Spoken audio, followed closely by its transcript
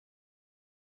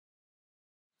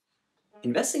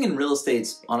Investing in real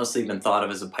estate's honestly been thought of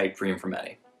as a pipe dream for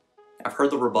many. I've heard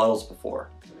the rebuttals before.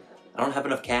 I don't have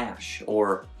enough cash,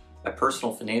 or my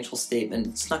personal financial statement,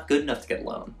 it's not good enough to get a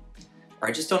loan, or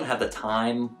I just don't have the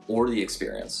time or the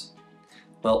experience.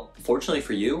 Well, fortunately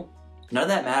for you, none of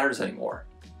that matters anymore,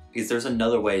 because there's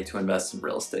another way to invest in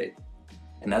real estate,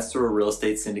 and that's through a real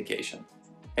estate syndication.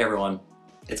 Hey everyone,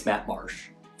 it's Matt Marsh,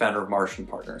 founder of Marsh &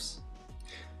 Partners.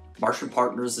 Marsh &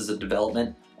 Partners is a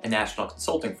development and national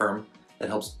consulting firm that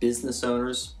helps business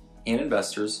owners and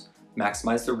investors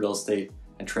maximize their real estate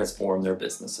and transform their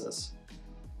businesses.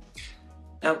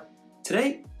 Now,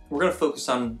 today we're going to focus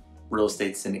on real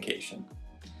estate syndication.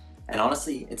 And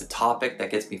honestly, it's a topic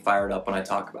that gets me fired up when I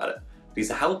talk about it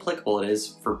because of how applicable it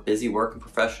is for busy working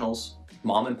professionals,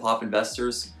 mom and pop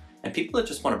investors, and people that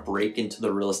just want to break into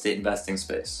the real estate investing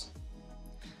space.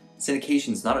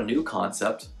 Syndication is not a new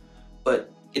concept,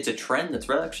 but it's a trend that's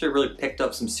actually really picked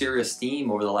up some serious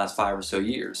steam over the last 5 or so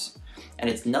years. And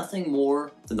it's nothing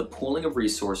more than the pooling of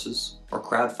resources or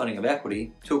crowdfunding of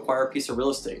equity to acquire a piece of real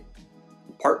estate.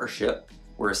 A partnership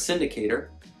where a syndicator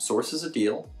sources a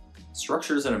deal,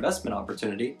 structures an investment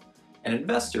opportunity, and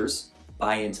investors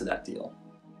buy into that deal.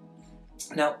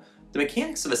 Now, the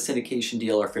mechanics of a syndication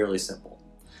deal are fairly simple.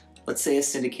 Let's say a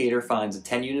syndicator finds a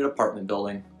 10-unit apartment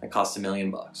building that costs $1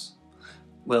 million.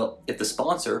 Well, if the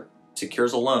sponsor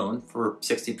secures a loan for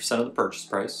 60% of the purchase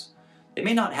price, they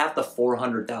may not have the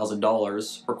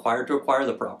 $400,000 required to acquire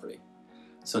the property.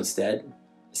 So instead,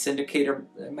 the syndicator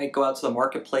might go out to the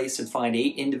marketplace and find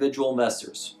 8 individual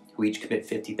investors who each commit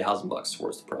 $50,000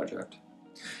 towards the project.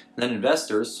 And then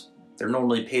investors, they're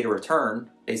normally paid a return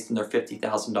based on their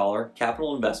 $50,000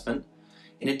 capital investment,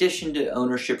 in addition to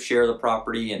ownership share of the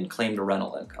property and claim to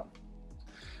rental income.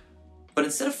 But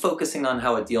instead of focusing on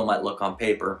how a deal might look on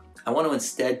paper, I want to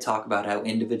instead talk about how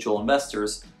individual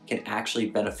investors can actually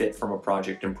benefit from a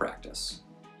project in practice.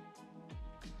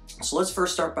 So let's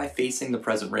first start by facing the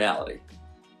present reality.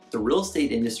 The real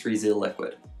estate industry is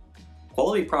illiquid.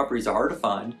 Quality properties are hard to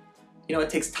find. It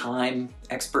takes time,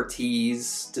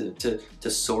 expertise to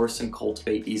source and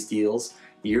cultivate these deals,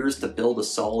 years to build a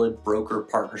solid broker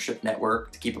partnership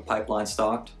network to keep a pipeline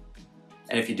stocked.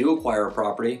 And if you do acquire a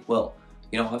property, well,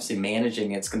 obviously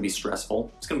managing it's going to be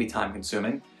stressful. It's going to be time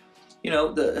consuming.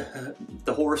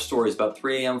 The horror stories about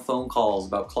 3 a.m. phone calls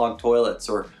about clogged toilets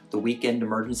or the weekend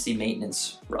emergency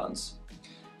maintenance runs.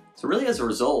 So really as a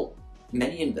result,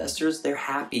 many investors, they're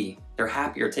happier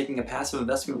taking a passive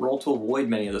investment role to avoid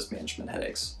many of those management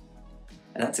headaches.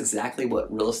 And that's exactly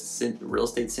what real estate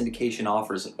syndication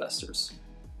offers investors,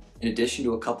 in addition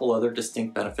to a couple other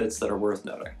distinct benefits that are worth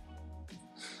noting.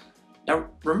 Now,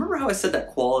 remember how I said that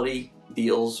quality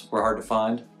deals were hard to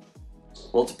find?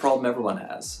 Well, it's a problem everyone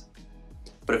has.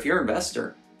 But if you're an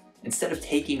investor, instead of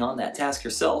taking on that task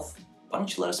yourself, why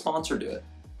don't you let a sponsor do it?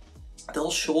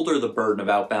 They'll shoulder the burden of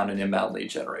outbound and inbound lead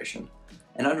generation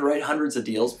and underwrite hundreds of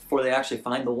deals before they actually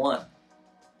find the one.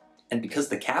 And because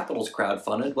the capital's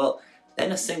crowdfunded, well,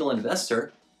 then a single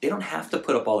investor, they don't have to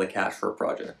put up all the cash for a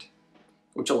project,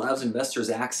 which allows investors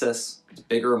access to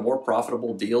bigger and more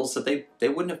profitable deals that they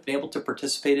wouldn't have been able to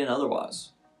participate in otherwise.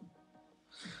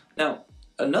 Now,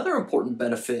 another important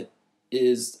benefit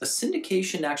is a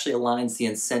syndication actually aligns the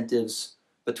incentives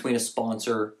between a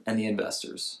sponsor and the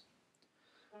investors.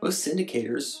 Most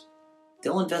syndicators,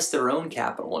 they'll invest their own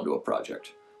capital into a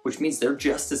project, which means they're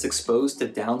just as exposed to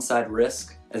downside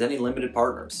risk as any limited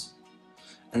partners.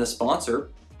 And the sponsor,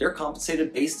 they're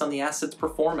compensated based on the asset's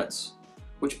performance,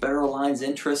 which better aligns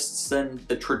interests than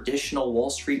the traditional Wall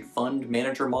Street fund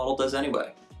manager model does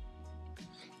anyway.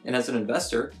 And as an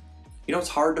investor, it's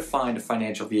hard to find a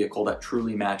financial vehicle that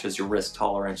truly matches your risk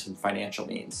tolerance and financial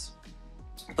means.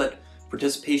 But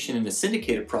participation in a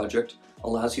syndicated project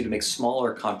allows you to make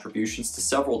smaller contributions to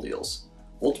several deals,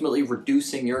 ultimately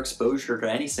reducing your exposure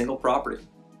to any single property.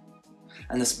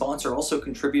 And the sponsor also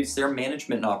contributes their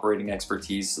management and operating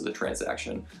expertise to the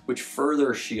transaction, which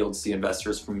further shields the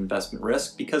investors from investment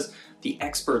risk because the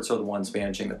experts are the ones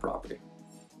managing the property.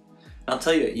 And I'll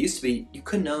tell you, it used to be you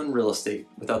couldn't own real estate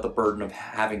without the burden of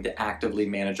having to actively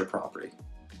manage a property.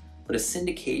 But a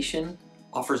syndication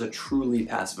offers a truly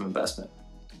passive investment.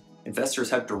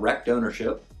 Investors have direct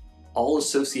ownership, all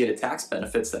associated tax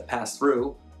benefits that pass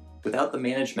through without the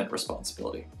management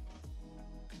responsibility.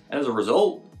 And as a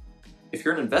result, if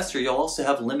you're an investor, you'll also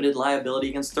have limited liability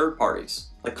against third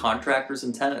parties, like contractors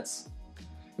and tenants.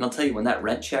 And I'll tell you, when that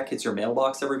rent check hits your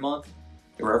mailbox every month,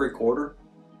 or every quarter,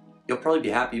 you'll probably be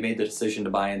happy you made the decision to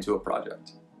buy into a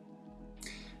project.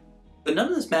 But none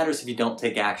of this matters if you don't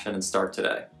take action and start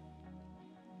today.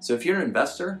 So if you're an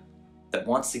investor that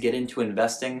wants to get into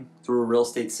investing through a real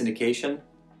estate syndication,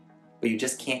 but you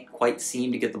just can't quite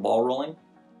seem to get the ball rolling,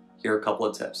 here are a couple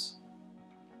of tips.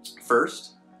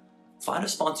 First, find a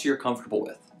sponsor you're comfortable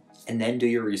with, and then do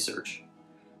your research.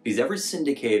 Because every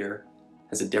syndicator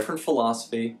has a different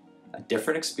philosophy, a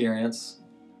different experience.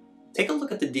 Take a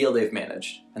look at the deal they've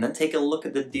managed, and then take a look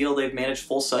at the deal they've managed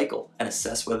full cycle and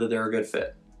assess whether they're a good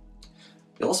fit.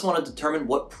 You also want to determine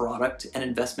what product and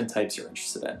investment types you're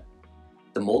interested in.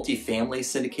 The multifamily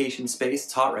syndication space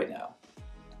is hot right now,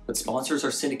 but sponsors are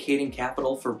syndicating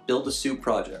capital for build-to-suit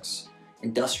projects,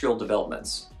 industrial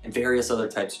developments, and various other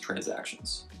types of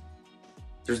transactions.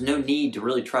 There's no need to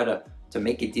really try to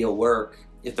make a deal work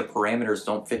if the parameters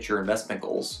don't fit your investment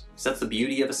goals, because that's the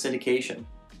beauty of a syndication.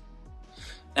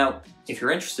 Now, if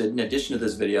you're interested, in addition to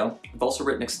this video, I've also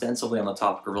written extensively on the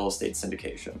topic of real estate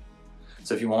syndication.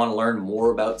 So if you want to learn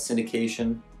more about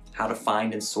syndication, how to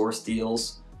find and source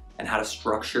deals, and how to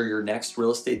structure your next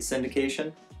real estate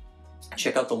syndication,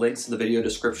 check out the links in the video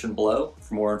description below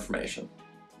for more information.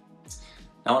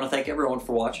 I want to thank everyone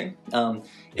for watching.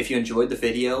 If you enjoyed the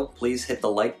video, please hit the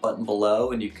like button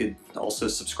below, and you could also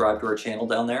subscribe to our channel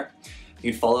down there.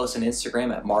 You can follow us on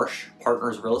Instagram at Marsh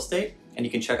Partners Real Estate, and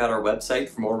you can check out our website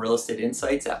for more real estate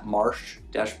insights at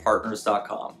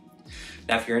marsh-partners.com.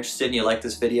 Now, if you're interested and you like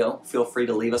this video, feel free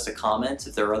to leave us a comment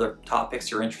if there are other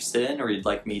topics you're interested in or you'd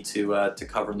like me to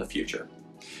cover in the future.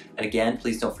 And again,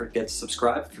 please don't forget to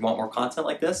subscribe if you want more content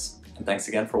like this, and thanks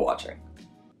again for watching.